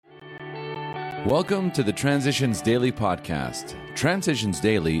Welcome to the Transitions Daily podcast. Transitions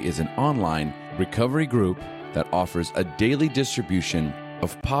Daily is an online recovery group that offers a daily distribution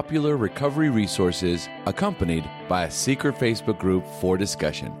of popular recovery resources accompanied by a secret Facebook group for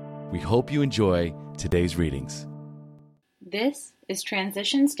discussion. We hope you enjoy today's readings. This is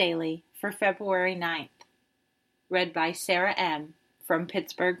Transitions Daily for February 9th, read by Sarah M. from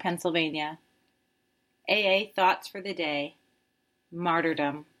Pittsburgh, Pennsylvania. AA Thoughts for the Day.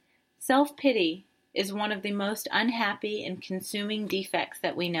 Martyrdom. Self-pity is one of the most unhappy and consuming defects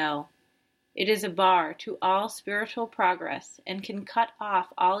that we know. It is a bar to all spiritual progress and can cut off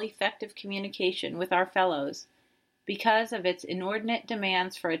all effective communication with our fellows because of its inordinate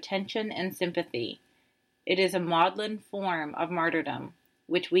demands for attention and sympathy. It is a maudlin form of martyrdom,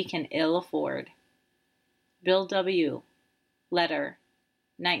 which we can ill afford. Bill W. Letter,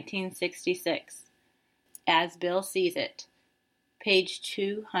 1966. As Bill Sees It. Page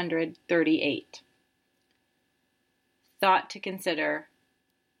 238. Thought to consider.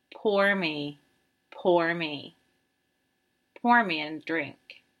 Pour me, pour me. Pour me a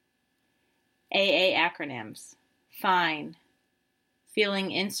drink. AA acronyms. Fine. Feeling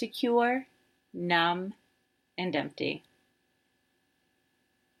insecure, numb, and empty.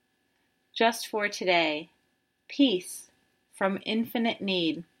 Just for today. Peace from infinite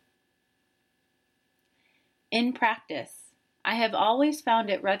need. In practice, I have always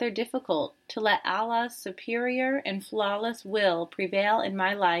found it rather difficult to let Allah's superior and flawless will prevail in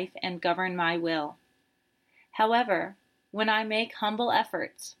my life and govern my will. However, when I make humble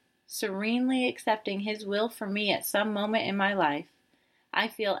efforts, serenely accepting His will for me at some moment in my life, I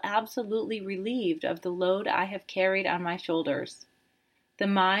feel absolutely relieved of the load I have carried on my shoulders. The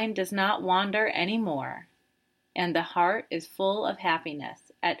mind does not wander any more, and the heart is full of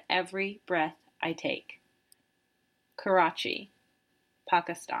happiness at every breath I take. Karachi,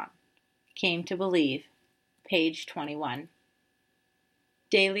 Pakistan. Came to Believe, page 21.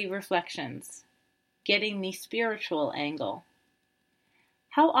 Daily Reflections. Getting the Spiritual Angle.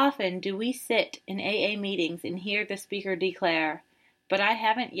 How often do we sit in AA meetings and hear the speaker declare, "But I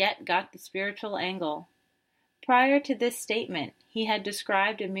haven't yet got the spiritual angle." Prior to this statement, he had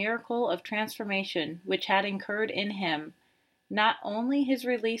described a miracle of transformation which had occurred in him, not only his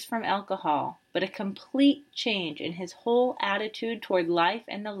release from alcohol, but a complete change in his whole attitude toward life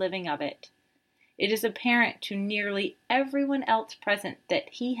and the living of it. It is apparent to nearly everyone else present that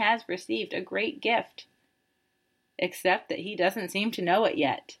he has received a great gift, except that he doesn't seem to know it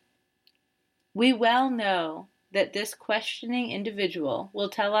yet. We well know that this questioning individual will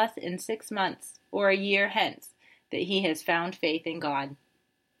tell us in 6 months or a year hence that he has found faith in God.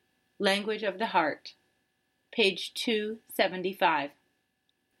 Language of the Heart. Page 275.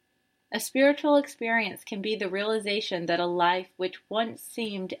 A spiritual experience can be the realization that a life which once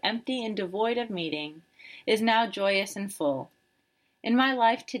seemed empty and devoid of meaning is now joyous and full. In my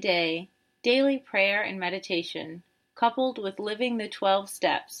life today, daily prayer and meditation, coupled with living the 12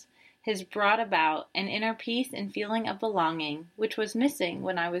 steps, has brought about an inner peace and feeling of belonging which was missing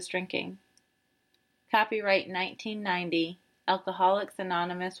when I was drinking. Copyright 1990, Alcoholics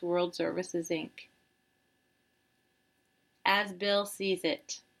Anonymous World Services, Inc. As Bill Sees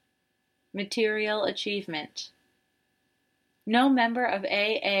It. Material Achievement. No member of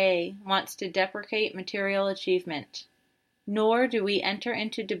AA wants to deprecate material achievement, nor do we enter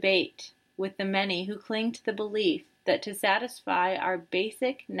into debate with the many who cling to the belief that to satisfy our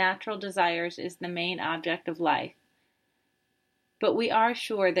basic natural desires is the main object of life. But we are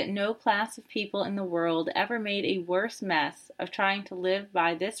sure that no class of people in the world ever made a worse mess of trying to live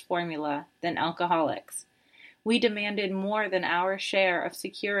by this formula than alcoholics. We demanded more than our share of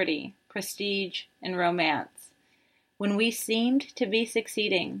security, prestige, and romance. When we seemed to be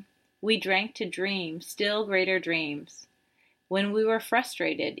succeeding, we drank to dream still greater dreams. When we were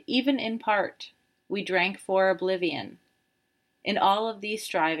frustrated, even in part, we drank for oblivion. In all of these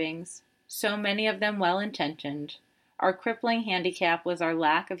strivings, so many of them well-intentioned, our crippling handicap was our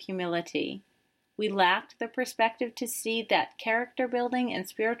lack of humility. We lacked the perspective to see that character building and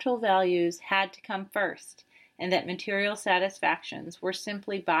spiritual values had to come first, and that material satisfactions were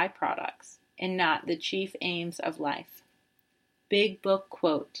simply byproducts and not the chief aims of life. Big Book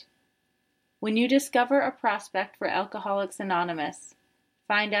Quote. When you discover a prospect for Alcoholics Anonymous,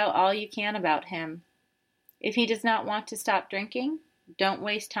 find out all you can about him. If he does not want to stop drinking, don't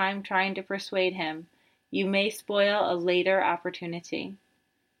waste time trying to persuade him. You may spoil a later opportunity.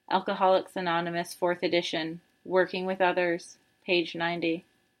 Alcoholics Anonymous, 4th edition, Working with Others, page 90.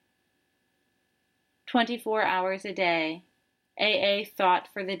 24 hours a day. AA Thought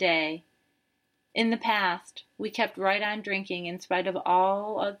for the Day. In the past, we kept right on drinking in spite of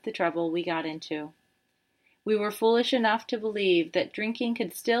all of the trouble we got into. We were foolish enough to believe that drinking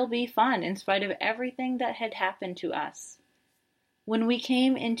could still be fun in spite of everything that had happened to us. When we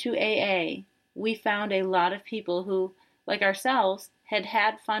came into AA, we found a lot of people who, like ourselves, had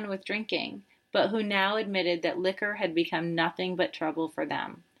had fun with drinking, but who now admitted that liquor had become nothing but trouble for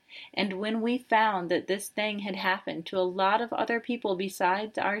them. And when we found that this thing had happened to a lot of other people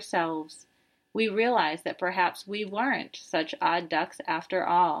besides ourselves, we realized that perhaps we weren't such odd ducks after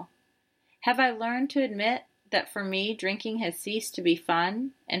all. Have I learned to admit that for me drinking has ceased to be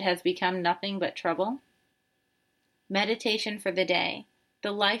fun and has become nothing but trouble? Meditation for the day,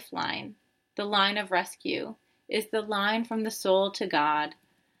 the lifeline, the line of rescue, is the line from the soul to God.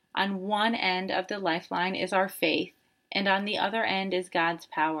 On one end of the lifeline is our faith, and on the other end is God's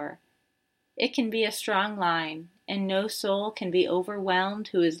power. It can be a strong line, and no soul can be overwhelmed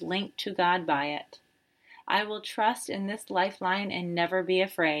who is linked to God by it. I will trust in this lifeline and never be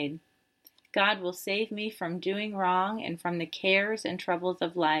afraid. God will save me from doing wrong and from the cares and troubles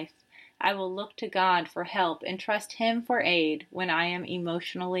of life. I will look to God for help and trust Him for aid when I am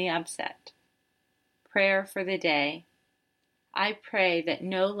emotionally upset. Prayer for the day. I pray that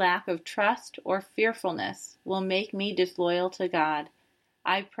no lack of trust or fearfulness will make me disloyal to God.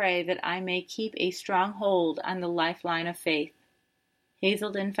 I pray that I may keep a strong hold on the lifeline of faith.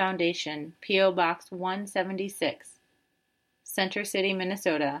 Hazelden Foundation, P.O. Box 176, Center City,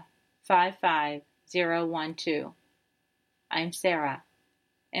 Minnesota, 55012. I'm Sarah,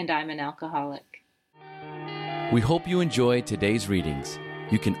 and I'm an alcoholic. We hope you enjoyed today's readings.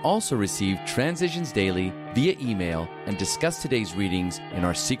 You can also receive Transitions Daily via email and discuss today's readings in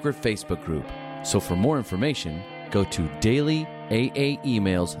our secret Facebook group. So for more information, go to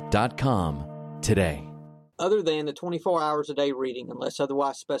dailyaaemails.com today. Other than the 24 hours a day reading, unless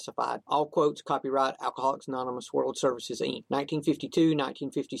otherwise specified, all quotes copyright Alcoholics Anonymous World Services, Inc. 1952,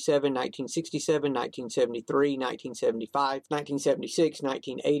 1957, 1967, 1973, 1975, 1976,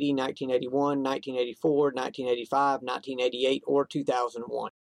 1980, 1981, 1984, 1985, 1988, or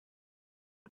 2001.